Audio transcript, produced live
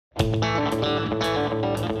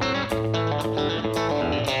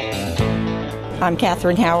I'm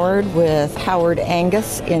Catherine Howard with Howard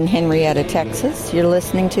Angus in Henrietta, Texas. You're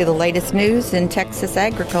listening to the latest news in Texas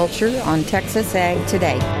agriculture on Texas Ag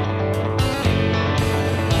Today.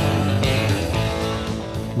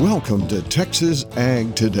 Welcome to Texas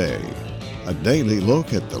Ag Today, a daily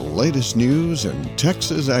look at the latest news in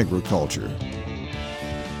Texas agriculture.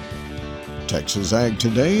 Texas Ag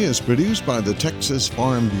Today is produced by the Texas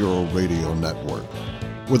Farm Bureau Radio Network,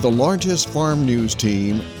 with the largest farm news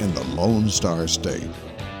team in the Lone Star State.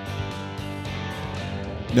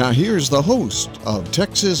 Now here's the host of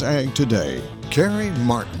Texas Ag Today, Carrie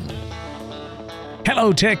Martin.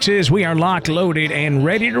 Hello, Texas. We are locked, loaded, and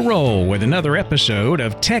ready to roll with another episode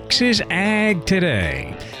of Texas Ag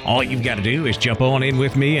Today. All you've got to do is jump on in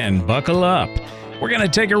with me and buckle up. We're going to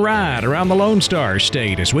take a ride around the Lone Star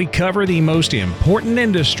State as we cover the most important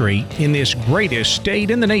industry in this greatest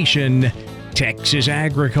state in the nation, Texas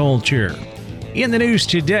agriculture. In the news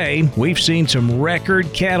today, we've seen some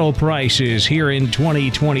record cattle prices here in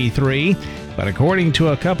 2023, but according to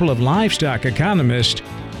a couple of livestock economists,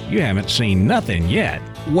 you haven't seen nothing yet.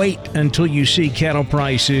 Wait until you see cattle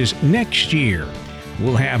prices next year.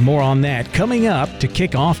 We'll have more on that coming up to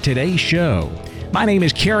kick off today's show. My name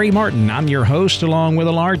is Carrie Martin. I'm your host, along with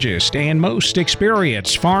the largest and most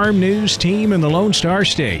experienced farm news team in the Lone Star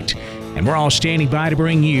State. And we're all standing by to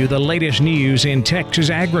bring you the latest news in Texas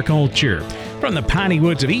agriculture, from the piney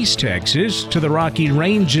woods of East Texas to the rocky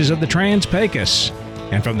ranges of the Trans-Pecos,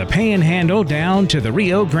 and from the Panhandle down to the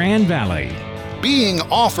Rio Grande Valley. Being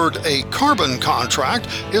offered a carbon contract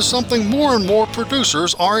is something more and more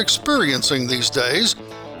producers are experiencing these days.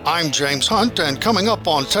 I'm James Hunt, and coming up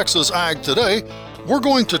on Texas Ag Today, we're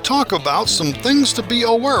going to talk about some things to be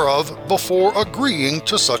aware of before agreeing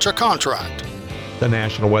to such a contract. The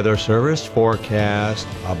National Weather Service forecast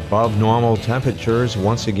above normal temperatures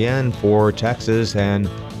once again for Texas and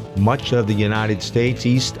much of the United States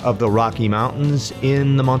east of the Rocky Mountains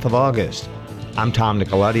in the month of August. I'm Tom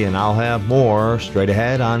Nicoletti, and I'll have more straight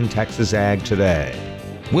ahead on Texas Ag Today.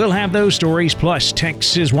 We'll have those stories plus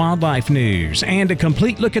Texas wildlife news and a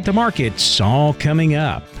complete look at the markets all coming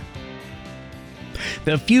up.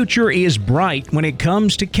 The future is bright when it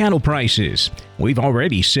comes to cattle prices. We've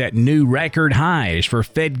already set new record highs for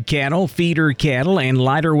fed cattle, feeder cattle, and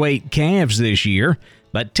lighter weight calves this year.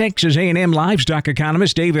 But Texas A&M livestock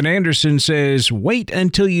economist David Anderson says wait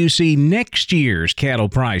until you see next year's cattle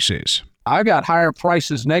prices. I got higher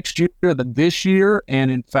prices next year than this year.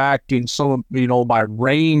 And in fact, in some, my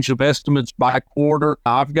range of estimates by quarter,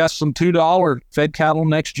 I've got some $2 fed cattle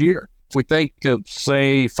next year. If we think of,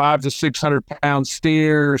 say, 500 to 600 pound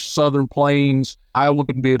steers, Southern Plains, I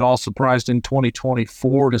wouldn't be at all surprised in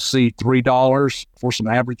 2024 to see $3 for some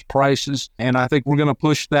average prices. And I think we're going to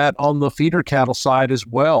push that on the feeder cattle side as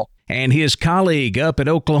well. And his colleague up at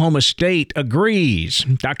Oklahoma State agrees.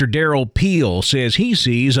 Dr. Darrell Peel says he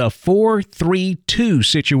sees a 4-3-2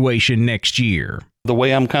 situation next year. The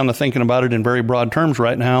way I'm kind of thinking about it in very broad terms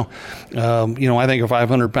right now, I think a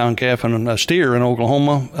 500-pound calf and a steer in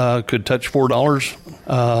Oklahoma could touch $4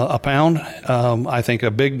 a pound. I think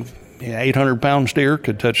a big 800-pound steer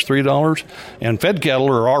could touch $3, and fed cattle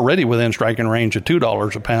are already within striking range of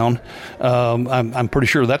 $2 a pound. I'm pretty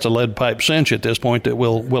sure that's a lead pipe cinch at this point that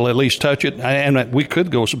we'll at least touch it, and we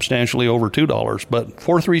could go substantially over $2, but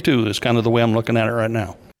 4.32 is kind of the way I'm looking at it right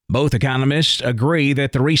now. Both economists agree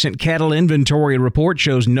that the recent cattle inventory report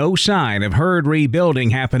shows no sign of herd rebuilding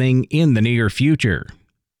happening in the near future.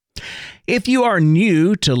 If you are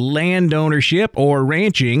new to land ownership or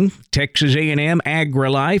ranching, Texas A&M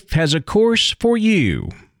AgriLife has a course for you.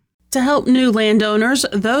 To help new landowners,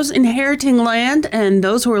 those inheriting land, and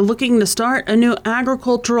those who are looking to start a new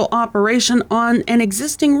agricultural operation on an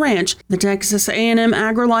existing ranch, the Texas A&M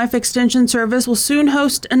AgriLife Extension Service will soon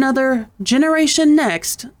host another Generation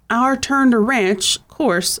Next, Our Turn to Ranch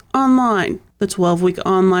course online. The 12-week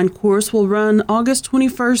online course will run August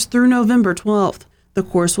 21st through November 12th. The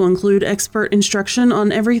course will include expert instruction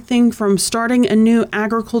on everything from starting a new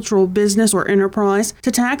agricultural business or enterprise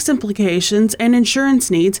to tax implications and insurance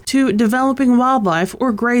needs to developing wildlife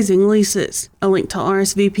or grazing leases. A link to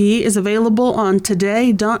RSVP is available on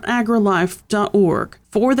today.agrilife.org.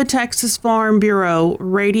 For the Texas Farm Bureau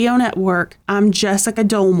Radio Network, I'm Jessica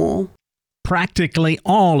Domel. Practically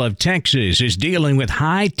all of Texas is dealing with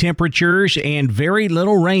high temperatures and very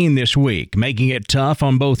little rain this week, making it tough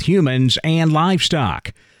on both humans and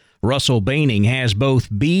livestock. Russell Baining has both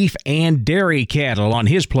beef and dairy cattle on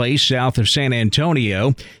his place south of San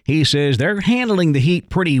Antonio. He says they're handling the heat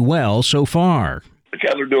pretty well so far.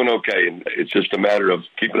 cattle are doing okay, and it's just a matter of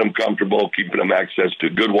keeping them comfortable, keeping them access to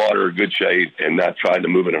good water, good shade, and not trying to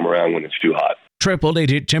move them around when it's too hot.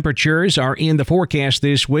 Triple-digit temperatures are in the forecast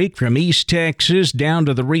this week from East Texas down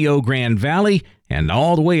to the Rio Grande Valley and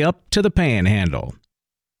all the way up to the Panhandle.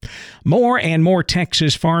 More and more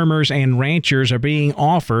Texas farmers and ranchers are being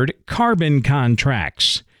offered carbon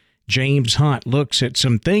contracts. James Hunt looks at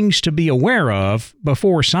some things to be aware of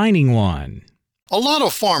before signing one. A lot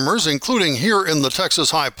of farmers, including here in the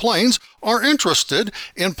Texas High Plains, are interested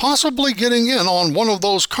in possibly getting in on one of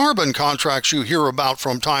those carbon contracts you hear about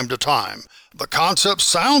from time to time. The concept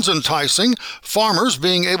sounds enticing, farmers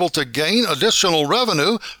being able to gain additional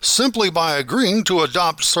revenue simply by agreeing to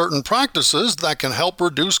adopt certain practices that can help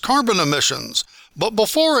reduce carbon emissions. But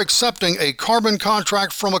before accepting a carbon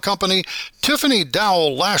contract from a company, Tiffany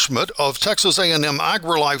Dowell-Lashmet of Texas A&M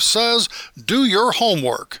AgriLife says, do your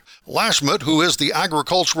homework. Lashmet, who is the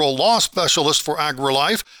agricultural law specialist for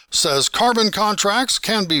AgriLife, says carbon contracts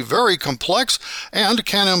can be very complex and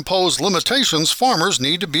can impose limitations farmers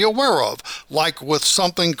need to be aware of, like with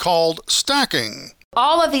something called stacking.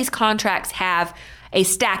 All of these contracts have a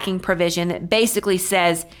stacking provision that basically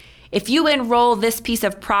says if you enroll this piece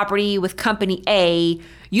of property with company A,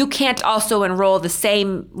 you can't also enroll the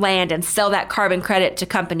same land and sell that carbon credit to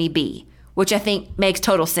company B, which I think makes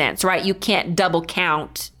total sense, right? You can't double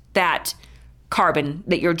count that carbon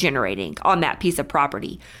that you're generating on that piece of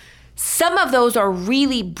property. Some of those are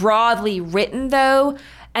really broadly written, though,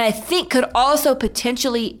 and I think could also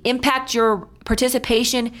potentially impact your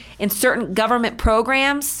participation in certain government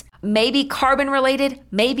programs, maybe carbon related,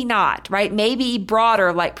 maybe not, right? Maybe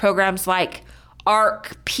broader, like programs like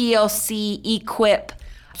ARC, PLC, EQIP.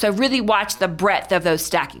 So really watch the breadth of those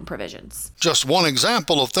stacking provisions. Just one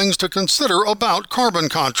example of things to consider about carbon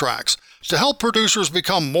contracts. To help producers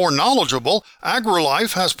become more knowledgeable,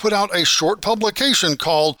 AgriLife has put out a short publication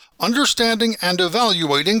called Understanding and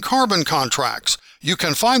Evaluating Carbon Contracts. You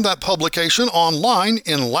can find that publication online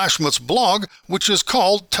in Lashmet's blog, which is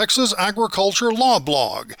called Texas Agriculture Law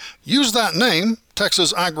Blog. Use that name,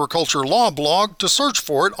 Texas Agriculture Law Blog, to search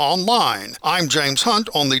for it online. I'm James Hunt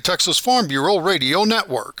on the Texas Farm Bureau Radio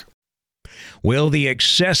Network. Will the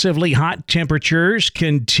excessively hot temperatures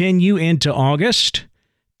continue into August?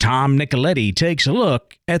 Tom Nicoletti takes a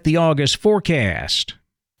look at the August forecast.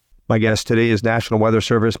 My guest today is National Weather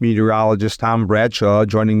Service meteorologist Tom Bradshaw,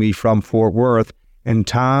 joining me from Fort Worth. And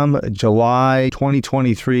Tom, July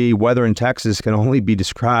 2023 weather in Texas can only be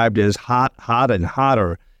described as hot, hot, and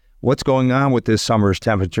hotter. What's going on with this summer's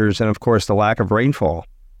temperatures and, of course, the lack of rainfall?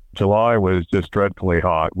 July was just dreadfully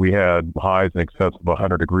hot. We had highs in excess of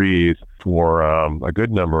 100 degrees for a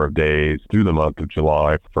good number of days through the month of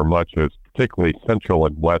July for much of particularly central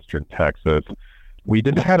and western Texas. We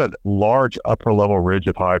did had a large upper-level ridge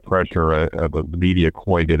of high pressure. The media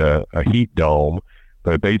coined it a heat dome,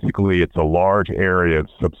 but basically it's a large area of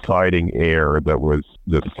subsiding air that was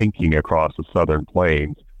just sinking across the southern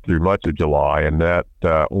plains through much of July, and that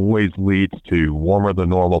always leads to warmer than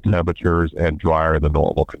normal temperatures and drier than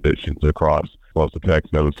normal conditions across most of Texas.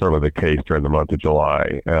 That was certainly the case during the month of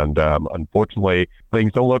July, and unfortunately,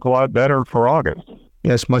 things don't look a lot better for August.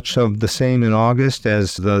 Yes, much of the same in August,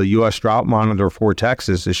 as the U.S. Drought Monitor for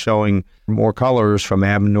Texas is showing more colors from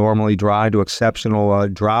abnormally dry to exceptional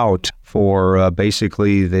drought for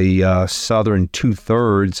basically the southern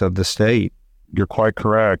two-thirds of the state. You're quite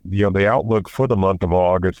correct. The outlook for the month of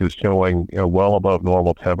August is showing well above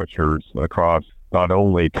normal temperatures across not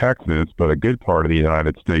only Texas, but a good part of the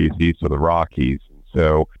United States east of the Rockies.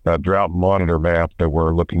 So that drought monitor map that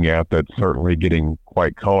we're looking at, that's certainly getting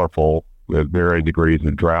quite colorful with varying degrees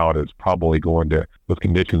of drought, is probably those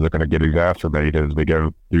conditions are going to get exacerbated as we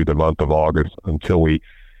go through the month of August until we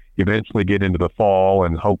eventually get into the fall,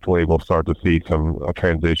 and hopefully we'll start to see some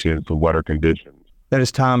transition, some wetter conditions. That is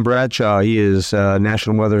Tom Bradshaw. He is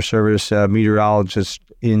National Weather Service meteorologist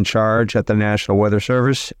in charge at the National Weather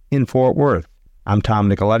Service in Fort Worth. I'm Tom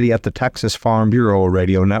Nicoletti at the Texas Farm Bureau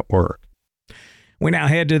Radio Network. We now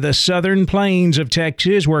head to the southern plains of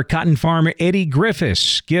Texas, where cotton farmer Eddie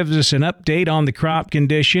Griffiths gives us an update on the crop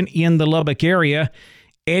condition in the Lubbock area.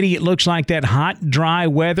 Eddie, it looks like that hot, dry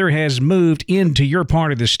weather has moved into your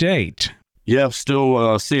part of the state. Yeah,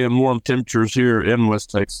 still seeing warm temperatures here in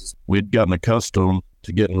West Texas. We'd gotten accustomed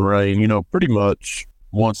to getting rain, pretty much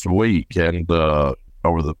once a week. And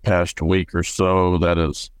over the past week or so, that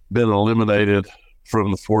has been eliminated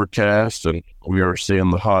from the forecast, and we are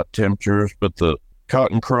seeing the hot temperatures. But the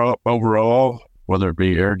cotton crop overall, whether it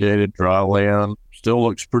be irrigated, dry land, still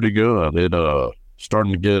looks pretty good. It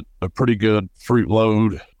starting to get a pretty good fruit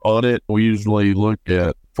load on it. We usually look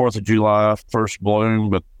at 4th of July first bloom,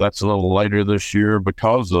 but that's a little later this year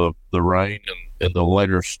because of the rain and the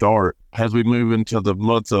later start. As we move into the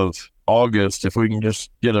month of August, if we can just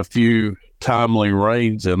get a few timely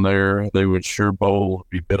rains in there, they would sure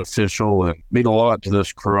be beneficial and mean a lot to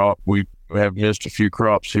this crop. We have missed a few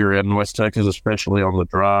crops here in West Texas, especially on the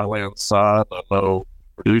dry land side. I know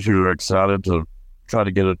producers are excited to try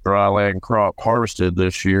to get a dry land crop harvested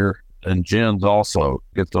this year, and gins also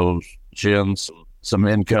get those gins some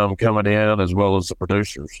income coming in as well as the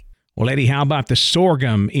producers. Well, Eddie, how about the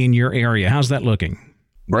sorghum in your area? How's that looking?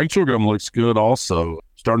 Grain sorghum looks good also.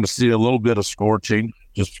 Starting to see a little bit of scorching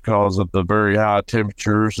just because of the very high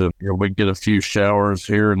temperatures. And we get a few showers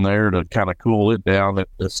here and there to kind of cool it down.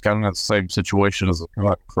 It's kind of the same situation as the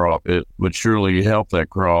cotton crop. It would surely help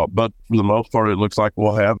that crop. But for the most part, it looks like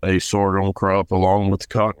we'll have a sorghum crop along with the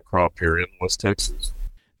cotton crop here in West Texas.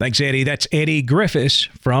 Thanks, Eddie. That's Eddie Griffiths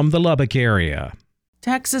from the Lubbock area.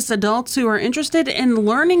 Texas adults who are interested in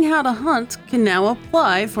learning how to hunt can now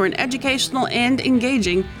apply for an educational and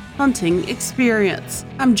engaging hunting experience.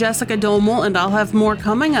 I'm Jessica Domel, and I'll have more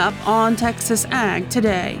coming up on Texas Ag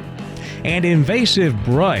Today. And invasive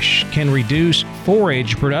brush can reduce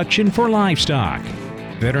forage production for livestock.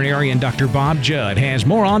 Veterinarian Dr. Bob Judd has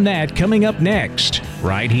more on that coming up next,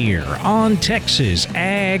 right here on Texas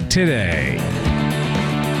Ag Today.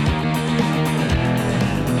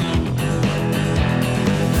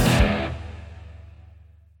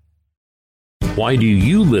 Why do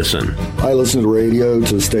you listen? I listen to radio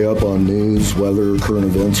to stay up on news, weather, current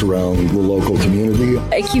events around the local community.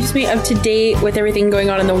 It keeps me up to date with everything going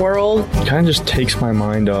on in the world. It kind of just takes my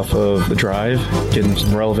mind off of the drive, getting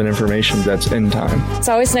some relevant information that's in time. It's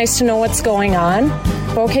always nice to know what's going on.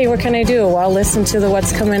 Okay, what can I do? Well, listen to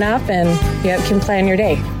what's coming up and you can plan your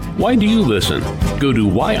day. Why do you listen? Go to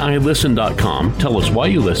whyilisten.com, tell us why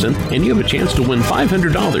you listen, and you have a chance to win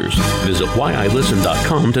 $500. Visit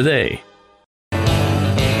whyilisten.com today.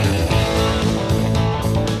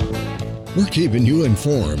 We're keeping you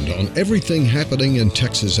informed on everything happening in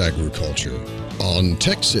Texas agriculture on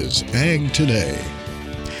Texas Ag Today.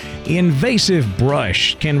 Invasive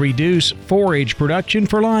brush can reduce forage production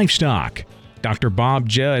for livestock. Dr. Bob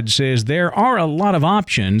Judd says there are a lot of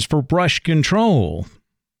options for brush control.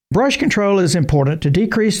 Brush control is important to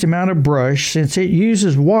decrease the amount of brush since it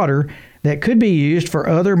uses water that could be used for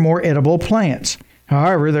other more edible plants.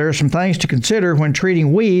 However, there are some things to consider when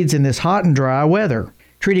treating weeds in this hot and dry weather.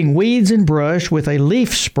 Treating weeds and brush with a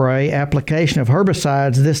leaf spray application of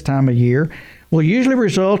herbicides this time of year will usually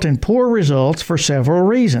result in poor results for several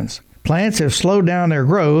reasons. Plants have slowed down their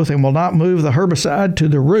growth and will not move the herbicide to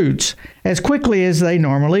the roots as quickly as they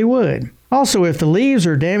normally would. Also, if the leaves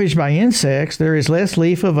are damaged by insects, there is less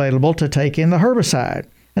leaf available to take in the herbicide.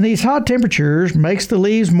 And these hot temperatures makes the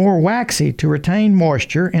leaves more waxy to retain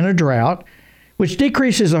moisture in a drought, which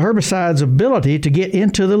decreases the herbicide's ability to get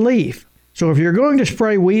into the leaf. So if you're going to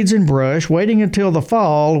spray weeds and brush, waiting until the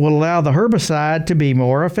fall will allow the herbicide to be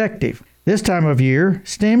more effective. This time of year,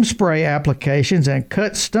 stem spray applications and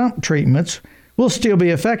cut stump treatments will still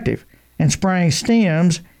be effective, and spraying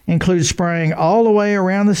stems includes spraying all the way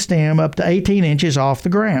around the stem up to 18 inches off the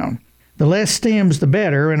ground. The less stems the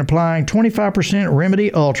better, and applying 25% Remedy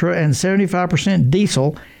Ultra and 75%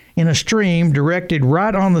 Diesel in a stream directed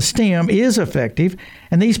right on the stem is effective,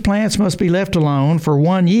 and these plants must be left alone for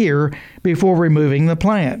 1 year before removing the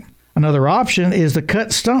plant. Another option is the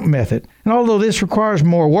cut stump method, and although this requires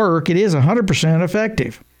more work, it is 100%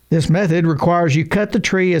 effective. This method requires you cut the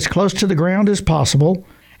tree as close to the ground as possible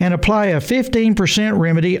and apply a 15%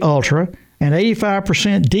 Remedy Ultra and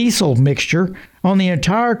 85% Diesel mixture on the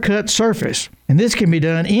entire cut surface, and this can be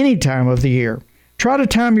done any time of the year. Try to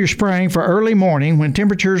time your spraying for early morning when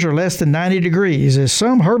temperatures are less than 90 degrees, as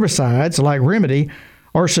some herbicides, like Remedy,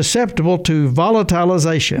 are susceptible to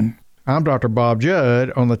volatilization. I'm Dr. Bob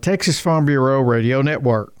Judd on the Texas Farm Bureau Radio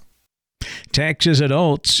Network. Texas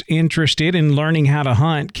adults interested in learning how to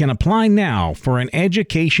hunt can apply now for an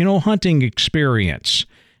educational hunting experience.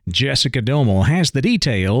 Jessica Domel has the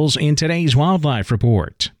details in today's Wildlife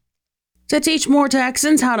Report. To teach more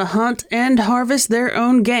Texans how to hunt and harvest their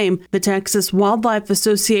own game, the Texas Wildlife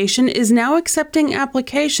Association is now accepting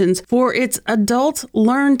applications for its Adult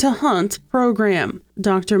Learn to Hunt program.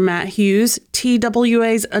 Dr. Matt Hughes,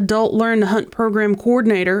 TWA's Adult Learn to Hunt program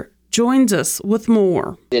coordinator, joins us with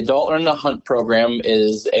more. The Adult Learn to Hunt program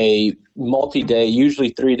is a multi-day,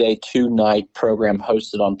 usually 3-day, 2-night program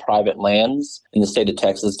hosted on private lands in the state of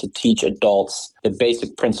Texas to teach adults the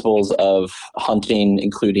basic principles of hunting,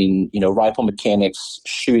 including, rifle mechanics,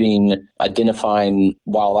 shooting, identifying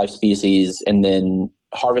wildlife species, and then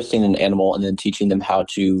harvesting an animal and then teaching them how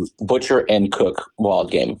to butcher and cook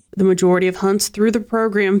wild game. The majority of hunts through the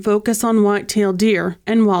program focus on white-tailed deer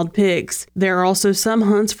and wild pigs. There are also some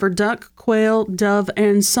hunts for duck, quail, dove,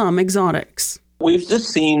 and some exotics. We've just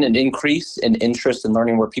seen an increase in interest in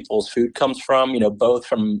learning where people's food comes from, both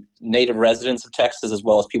from native residents of Texas as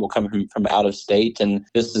well as people coming from out of state, and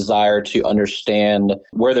this desire to understand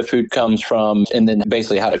where the food comes from and then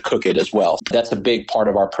basically how to cook it as well. That's a big part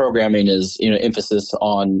of our programming is, emphasis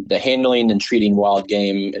on the handling and treating wild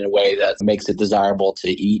game in a way that makes it desirable to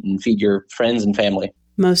eat and feed your friends and family.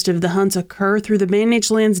 Most of the hunts occur through the Managed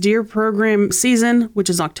Lands Deer Program season, which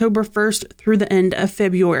is October 1st through the end of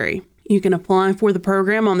February. You can apply for the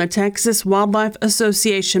program on the Texas Wildlife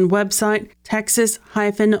Association website,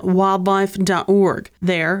 texas-wildlife.org.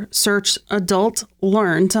 There, search Adult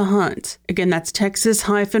Learn to Hunt. Again, that's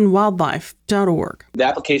texas-wildlife.org. The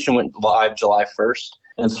application went live July 1st.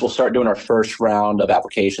 And so we'll start doing our first round of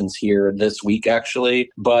applications here this week,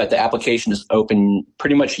 actually. But the application is open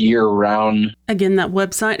pretty much year-round. Again, that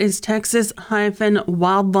website is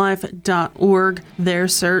texas-wildlife.org. There,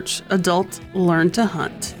 search Adult Learn to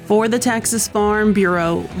Hunt. For the Texas Farm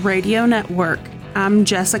Bureau Radio Network, I'm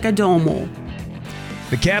Jessica Domel.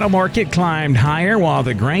 The cattle market climbed higher while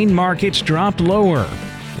the grain markets dropped lower.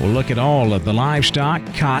 We'll look at all of the livestock,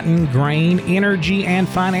 cotton, grain, energy, and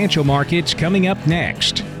financial markets coming up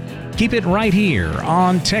next. Keep it right here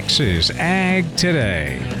on Texas Ag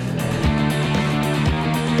Today.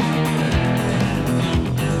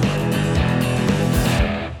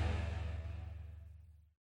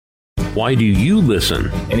 Why do you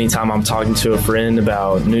listen? Anytime I'm talking to a friend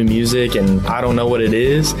about new music and I don't know what it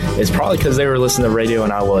is, it's probably because they were listening to radio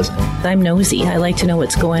and I wasn't. I'm nosy. I like to know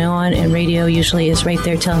what's going on, and radio usually is right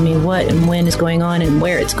there telling me what and when is going on and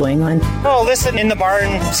where it's going on. Oh, listen in the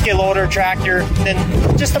barn, skid loader, tractor,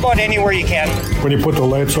 then just about anywhere you can. When you put the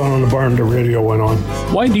lights on in the barn, the radio went on.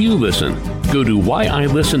 Why do you listen? Go to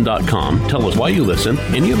whyilisten.com, tell us why you listen,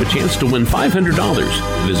 and you have a chance to win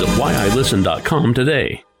 $500. Visit whyilisten.com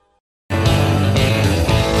today.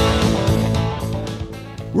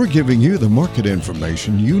 We're giving you the market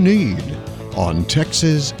information you need on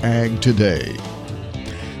Texas Ag Today.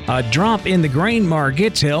 A drop in the grain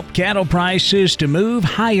markets helped cattle prices to move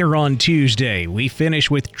higher on Tuesday. We finished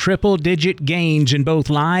with triple-digit gains in both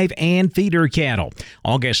live and feeder cattle.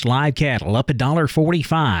 August live cattle up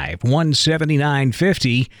 $1.45,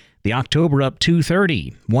 $179.50. The October up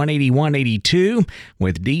 $2.30, $181.82,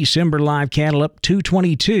 with December live cattle up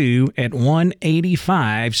 $2.22 at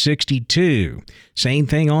 $185.62. Same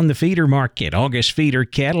thing on the feeder market. August feeder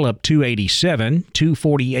cattle up $2.87,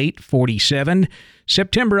 $248.47.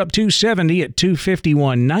 September up $2.70 at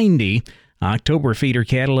 $251.90. October feeder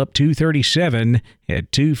cattle up $2.37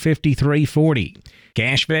 at $253.40.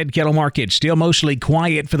 Cash-fed cattle market still mostly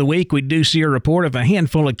quiet for the week. We do see a report of a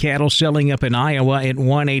handful of cattle selling up in Iowa at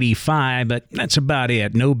 $185, but that's about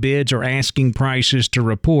it. No bids or asking prices to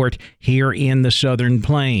report here in the Southern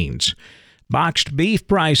Plains. Boxed beef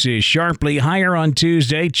prices sharply higher on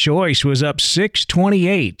Tuesday. Choice was up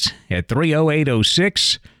 $6.28 at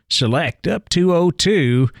 $308.06. Select up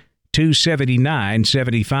 $202,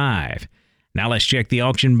 $279.75. Now let's check the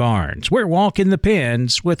auction barns. We're walking the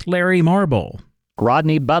pens with Larry Marble.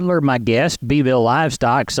 Rodney Butler, my guest, Beeville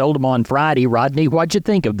Livestock, sold them on Friday. Rodney, what'd you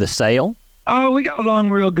think of the sale? Oh, we got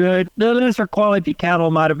along real good. The lesser quality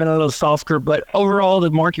cattle might have been a little softer, but overall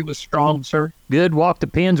the market was strong, sir. Good. Walk the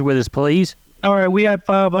pens with us, please. All right, we had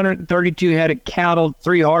 532 head of cattle,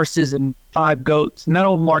 3 horses, and 5 goats, and that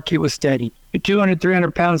old market was steady. The 200,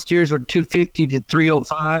 300-pound steers were 250 to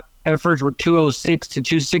 305. Heifers were 206 to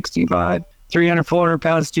 265. 300,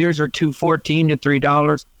 400-pound steers are $2.14 to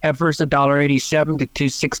 $3. Heifers $1.87 to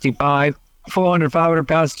 $2.65. 400,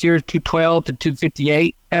 500-pound steers $2.12 to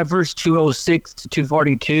 $2.58. Heifers $2.06 to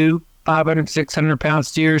 $2.42. 500, 600-pound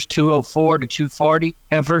steers $2.04 to $2.40.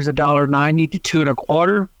 Heifers $1.90 to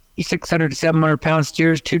 $2.25. 600 to 700-pound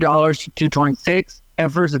steers $2 to $2.26.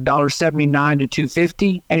 Heifers $1.79 to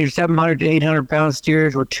 $2.50. And your 700 to 800-pound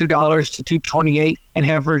steers were $2 to $2.28, and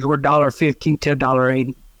heifers were $1.50 to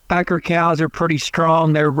 $1.80. Packer cows are pretty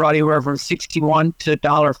strong. They're brought anywhere from $61 to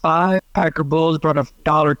 $1.05. Packer bulls brought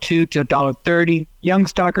 $1.02 to $1.30. Young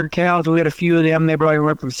stocker cows, we had a few of them. They brought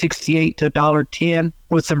anywhere from $68 to $1.10.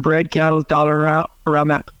 With some bred cattle, around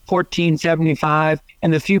that $14.75.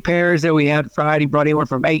 And the few pairs that we had Friday brought anywhere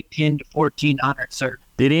from $810 to $1,400, sir.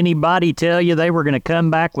 Did anybody tell you they were going to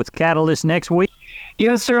come back with cattle this next week?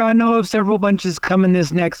 Yes, sir. I know of several bunches coming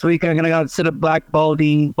this next week. I'm going to got a set of black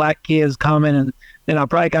Baldy, black kids coming, and then I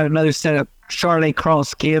probably got another set of Charlotte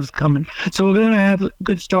Cross calves coming. So we're going to have a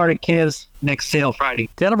good start at calves next sale Friday.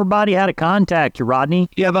 Tell everybody how to contact you, Rodney.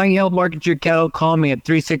 Yeah, if I can help market your cattle, call me at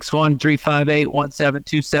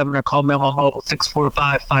 361-358-1727 or call me on my mobile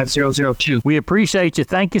 645-5002. We appreciate you.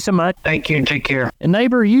 Thank you so much. Thank you and take care. And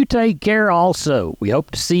neighbor, you take care also. We hope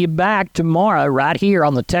to see you back tomorrow right here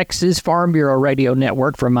on the Texas Farm Bureau Radio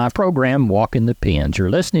Network for my program, Walking the Pens. You're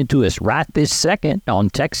listening to us right this second on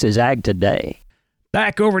Texas Ag Today.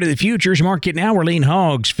 Back over to the futures market now, where lean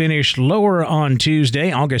hogs finished lower on Tuesday.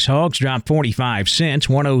 August hogs dropped 45 cents,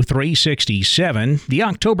 103.67. The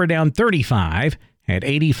October down 35 at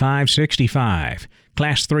 85.65.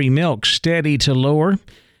 Class 3 milk steady to lower.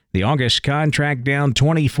 The August contract down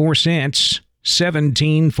 24 cents,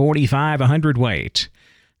 17.45 a hundredweight.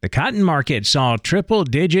 The cotton market saw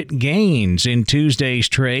triple-digit gains in Tuesday's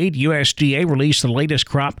trade. USDA released the latest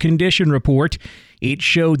crop condition report. It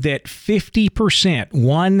showed that 50%,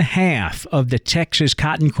 one half of the Texas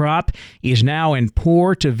cotton crop, is now in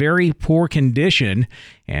poor to very poor condition,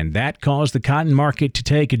 and that caused the cotton market to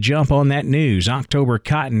take a jump on that news. October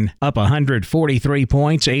cotton up 143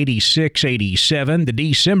 points, 86.87. The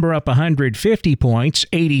December up 150 points,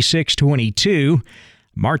 86.22.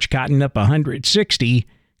 March cotton up 160,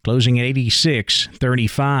 closing at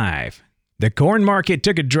 86.35. The corn market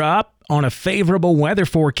took a drop on a favorable weather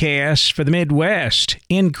forecast for the Midwest.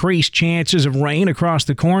 Increased chances of rain across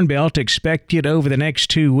the Corn Belt expected over the next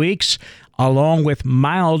 2 weeks, along with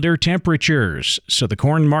milder temperatures. So the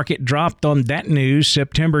corn market dropped on that news.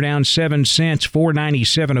 September down 7 cents,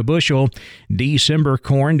 $4.97 a bushel. December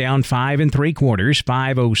corn down 5 3/4,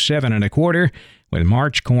 $5.07 1/4. With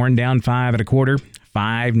March corn down 5 1/4,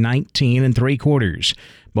 $5.19 3/4.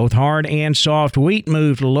 Both hard and soft wheat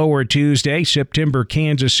moved lower Tuesday. September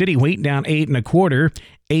Kansas City wheat down 8 1/4,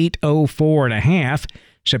 $8.04 1/2.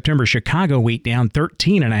 September Chicago wheat down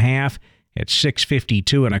 13 1/2 at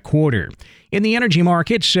 $6.52 1/4. In the energy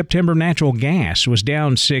market, September natural gas was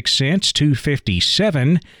down 6 cents,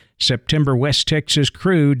 $2.57. September West Texas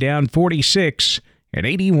crude down 46 at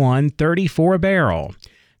 $81.34 a barrel.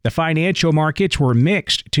 The financial markets were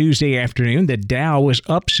mixed Tuesday afternoon. The Dow was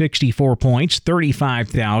up 64 points,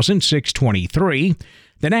 35,623.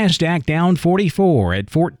 The Nasdaq down 44 at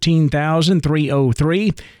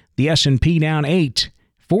 14,303. The S&P down 8,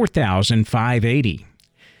 4,580.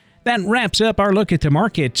 That wraps up our look at the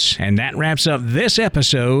markets, and that wraps up this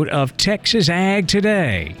episode of Texas Ag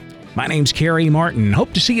Today. My name's Kerry Martin.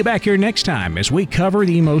 Hope to see you back here next time as we cover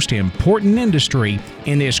the most important industry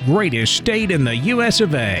in this greatest state in the U.S.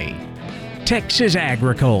 of A, Texas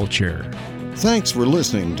agriculture. Thanks for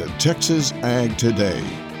listening to Texas Ag Today.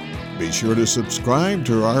 Be sure to subscribe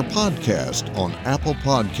to our podcast on Apple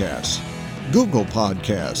Podcasts, Google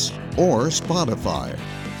Podcasts, or Spotify.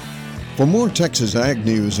 For more Texas Ag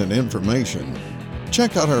news and information,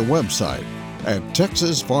 check out our website at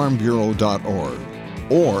texasfarmbureau.org.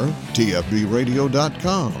 or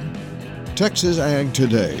tfbradio.com. Texas Ag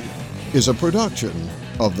Today is a production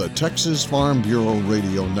of the Texas Farm Bureau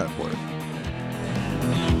Radio Network.